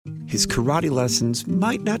his karate lessons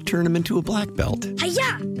might not turn him into a black belt.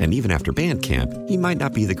 Hi-ya! And even after band camp, he might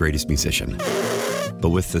not be the greatest musician.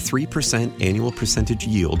 But with the 3% annual percentage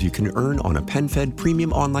yield you can earn on a PenFed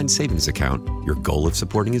premium online savings account, your goal of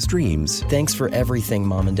supporting his dreams... Thanks for everything,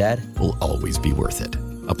 Mom and Dad. ...will always be worth it.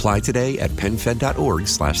 Apply today at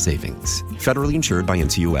PenFed.org/savings. Federally insured by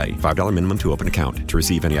NCUA. $5 minimum to open account. To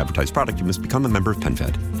receive any advertised product, you must become a member of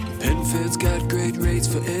PenFed. PenFed's got great rates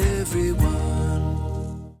for everyone.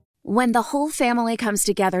 When the whole family comes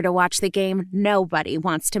together to watch the game, nobody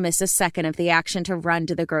wants to miss a second of the action to run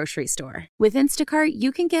to the grocery store. With Instacart,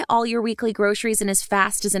 you can get all your weekly groceries in as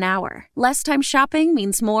fast as an hour. Less time shopping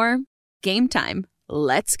means more game time.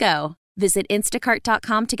 Let's go. Visit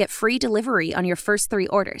instacart.com to get free delivery on your first 3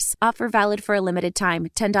 orders. Offer valid for a limited time.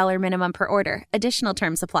 $10 minimum per order. Additional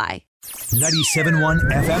terms apply. 97.1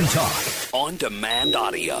 FM Talk. On demand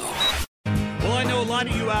audio. Well, I know a lot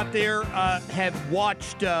of you out there have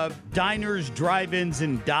watched diners, drive-ins,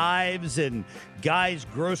 and dives, and Guy's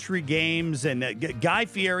grocery games. And Guy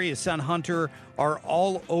Fieri, his son Hunter, are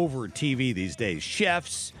all over TV these days.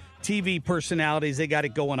 Chefs, TV personalities, they got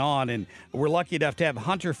it going on. And we're lucky enough to have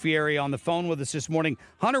Hunter Fieri on the phone with us this morning.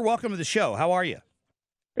 Hunter, welcome to the show. How are you?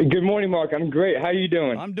 Good morning, Mark. I'm great. How are you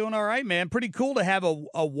doing? I'm doing all right, man. Pretty cool to have a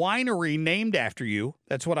winery named after you.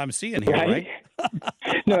 That's what I'm seeing here, right?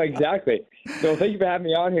 No, exactly. So thank you for having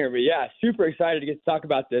me on here. But yeah, super excited to get to talk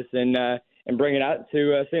about this and bring it out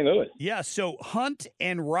to St. Louis. Yeah, so Hunt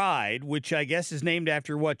and Ride, which I guess is named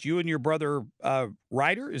after what, you and your brother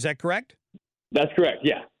Ryder, is that correct? That's correct,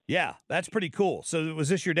 yeah. Yeah, that's pretty cool. So was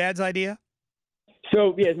this your dad's idea?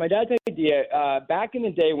 So, yeah, it's my dad's idea. Back in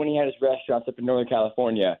the day when he had his restaurants up in Northern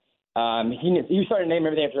California, he started naming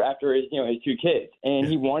everything after his 2 kids. And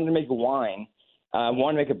he wanted to make a wine,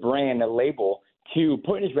 wanted to make a brand, a label, to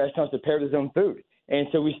put in his restaurants to pair with his own food. And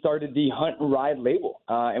so we started the Hunt and Ride label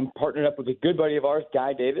and partnered up with a good buddy of ours,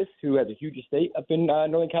 Guy Davis, who has a huge estate up in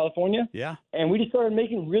Northern California. Yeah. And we just started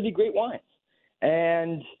making really great wines.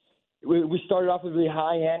 And we started off with really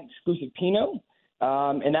high-end exclusive Pinot,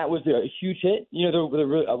 and that was a huge hit. You know, they're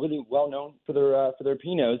really well-known for their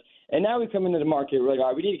Pinots. And now we come into the market, we're like, all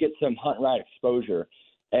right, we need to get some Hunt and Ride exposure.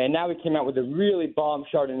 And now we came out with a really bomb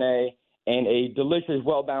Chardonnay and a delicious,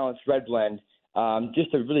 well-balanced red blend,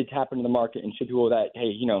 just to really tap into the market and show people that,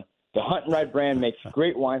 hey, the Hunt and Ride brand makes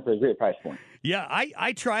great wine for a great price point. Yeah,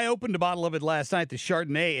 I opened a bottle of it last night, the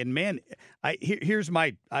Chardonnay, and man, here's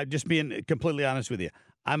I'm just being completely honest with you.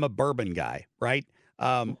 I'm a bourbon guy, right?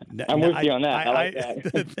 I'm with you on that. I like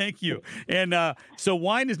that. Thank you. And so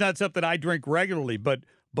wine is not something I drink regularly, but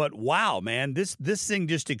wow, man, this thing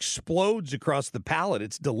just explodes across the palate.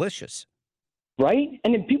 It's delicious. Right?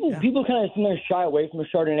 And then people kind of sometimes shy away from a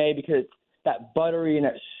Chardonnay because it's that buttery and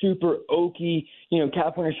that super oaky,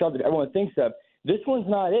 California Chardonnay that everyone thinks of. This one's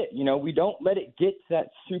not it. We don't let it get to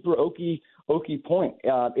that super oaky point.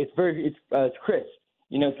 It's crisp.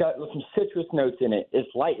 It's got some citrus notes in it. It's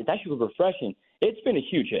light. It's actually refreshing. It's been a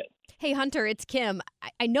huge hit. Hey, Hunter, it's Kim.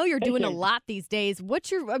 I know you're doing a lot these days.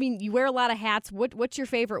 You wear a lot of hats. What's your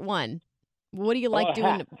favorite one? What do you like doing?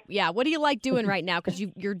 Hat. Yeah, what do you like doing right now? Because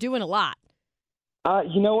you're doing a lot.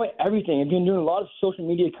 You know what? Everything. I've been doing a lot of social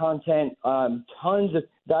media content,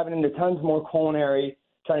 diving into tons more culinary,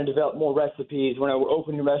 trying to develop more recipes. We're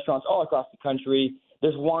opening restaurants all across the country.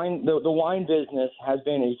 The wine business has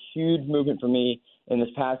been a huge movement for me in this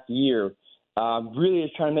past year. Really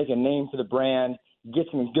is trying to make a name for the brand, get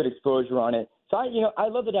some good exposure on it. So I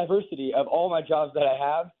love the diversity of all my jobs that I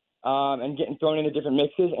have, and getting thrown into different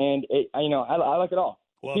mixes, and I like it all.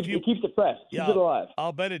 Well, it keeps it fresh, keeps it alive.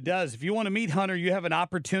 I'll bet it does. If you want to meet Hunter, you have an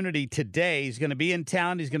opportunity today. He's going to be in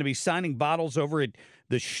town. He's going to be signing bottles over at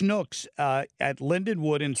the Schnucks at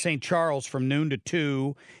Lindenwood in St. Charles from noon to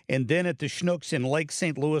 2, and then at the Schnucks in Lake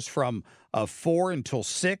St. Louis from 4 until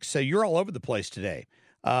 6. So you're all over the place today.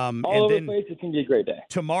 All over the place. It's going to be a great day.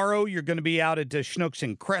 Tomorrow, you're going to be out at Schnucks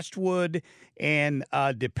in Crestwood and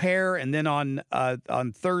De Pere. And then on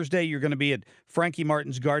Thursday, you're going to be at Frankie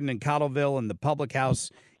Martin's Garden in Cottleville and the Public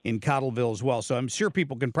House in Cottleville as well. So I'm sure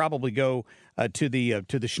people can probably go to the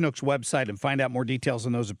Schnucks website and find out more details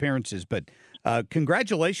on those appearances. But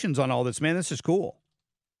congratulations on all this, man. This is cool.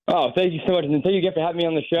 Oh, thank you so much. And thank you again for having me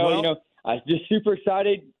on the show. Well, I'm just super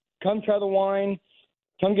excited. Come try the wine.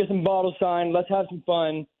 Come get some bottles signed. Let's have some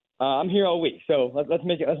fun. I'm here all week, so let's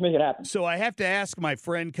make it happen. So I have to ask my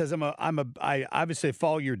friend, because I obviously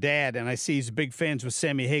follow your dad, and I see he's big fans with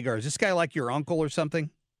Sammy Hagar. Is this guy like your uncle or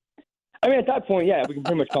something? I mean, at that point, yeah, we can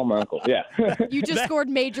pretty much call him my uncle. Yeah. You just scored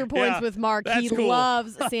major points with Mark. He cool.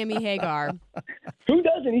 loves Sammy Hagar. Who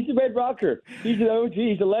doesn't? He's the Red Rocker. He's the OG.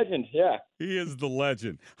 He's a legend. Yeah. He is the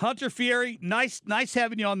legend. Hunter Fieri, nice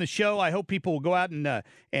having you on the show. I hope people will go out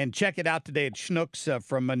and check it out today at Schnucks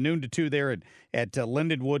from noon to 2 there at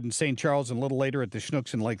Lindenwood in St. Charles, and a little later at the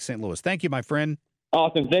Schnucks in Lake St. Louis. Thank you, my friend.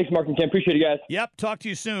 Awesome. Thanks, Mark and Kim. Appreciate you guys. Yep. Talk to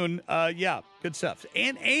you soon. Yeah, good stuff.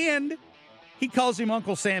 And he calls him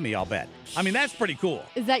Uncle Sammy, I'll bet. I mean, that's pretty cool.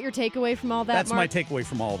 Is that your takeaway from all that, That's Mark? my takeaway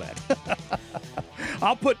from all that.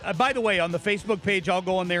 I'll put, by the way, on the Facebook page, I'll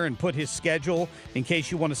go in there and put his schedule in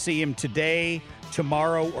case you want to see him today,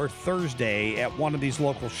 tomorrow, or Thursday at one of these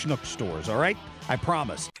local Schnuck stores, all right? I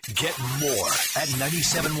promise. Get more at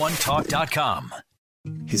 971talk.com.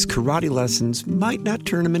 His karate lessons might not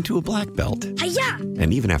turn him into a black belt. Hi-ya!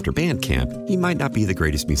 And even after band camp, he might not be the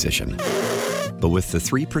greatest musician. But with the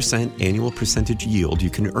 3% annual percentage yield you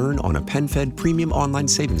can earn on a PenFed premium online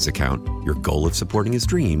savings account, your goal of supporting his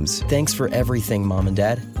dreams Thanks for everything, Mom and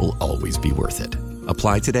Dad. will always be worth it.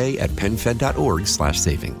 Apply today at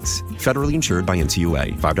PenFed.org/savings. Federally insured by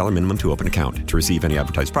NCUA. $5 minimum to open account. To receive any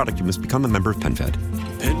advertised product, you must become a member of PenFed.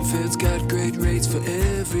 PenFed's got great rates for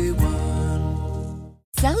everyone.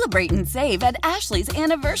 Celebrate and save at Ashley's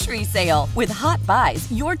Anniversary Sale. With Hot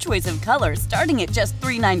Buys, your choice of colors starting at just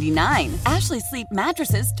 $3.99. Ashley Sleep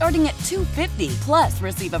mattresses starting at $2.50. Plus,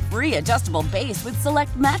 receive a free adjustable base with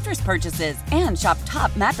select mattress purchases. And shop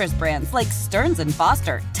top mattress brands like Stearns &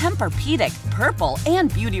 Foster, Tempur-Pedic, Purple,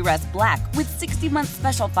 and Beautyrest Black with 60-month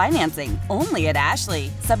special financing. Only at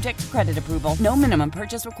Ashley. Subject to credit approval. No minimum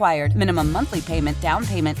purchase required. Minimum monthly payment, down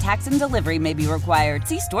payment, tax, and delivery may be required.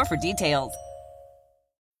 See store for details.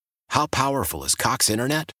 How powerful is Cox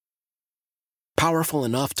Internet? Powerful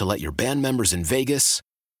enough to let your band members in Vegas,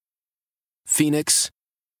 Phoenix,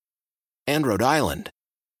 and Rhode Island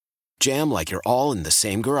jam like you're all in the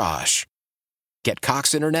same garage. Get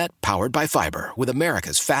Cox Internet powered by fiber with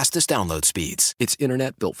America's fastest download speeds. It's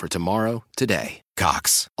internet built for tomorrow, today.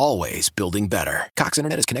 Cox, always building better. Cox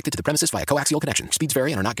Internet is connected to the premises via coaxial connection. Speeds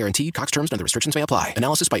vary and are not guaranteed. Cox terms and other restrictions may apply.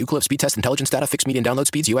 Analysis by Ookla of Speed Test Intelligence Data. Fixed median download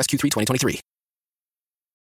speeds. US Q3 2023.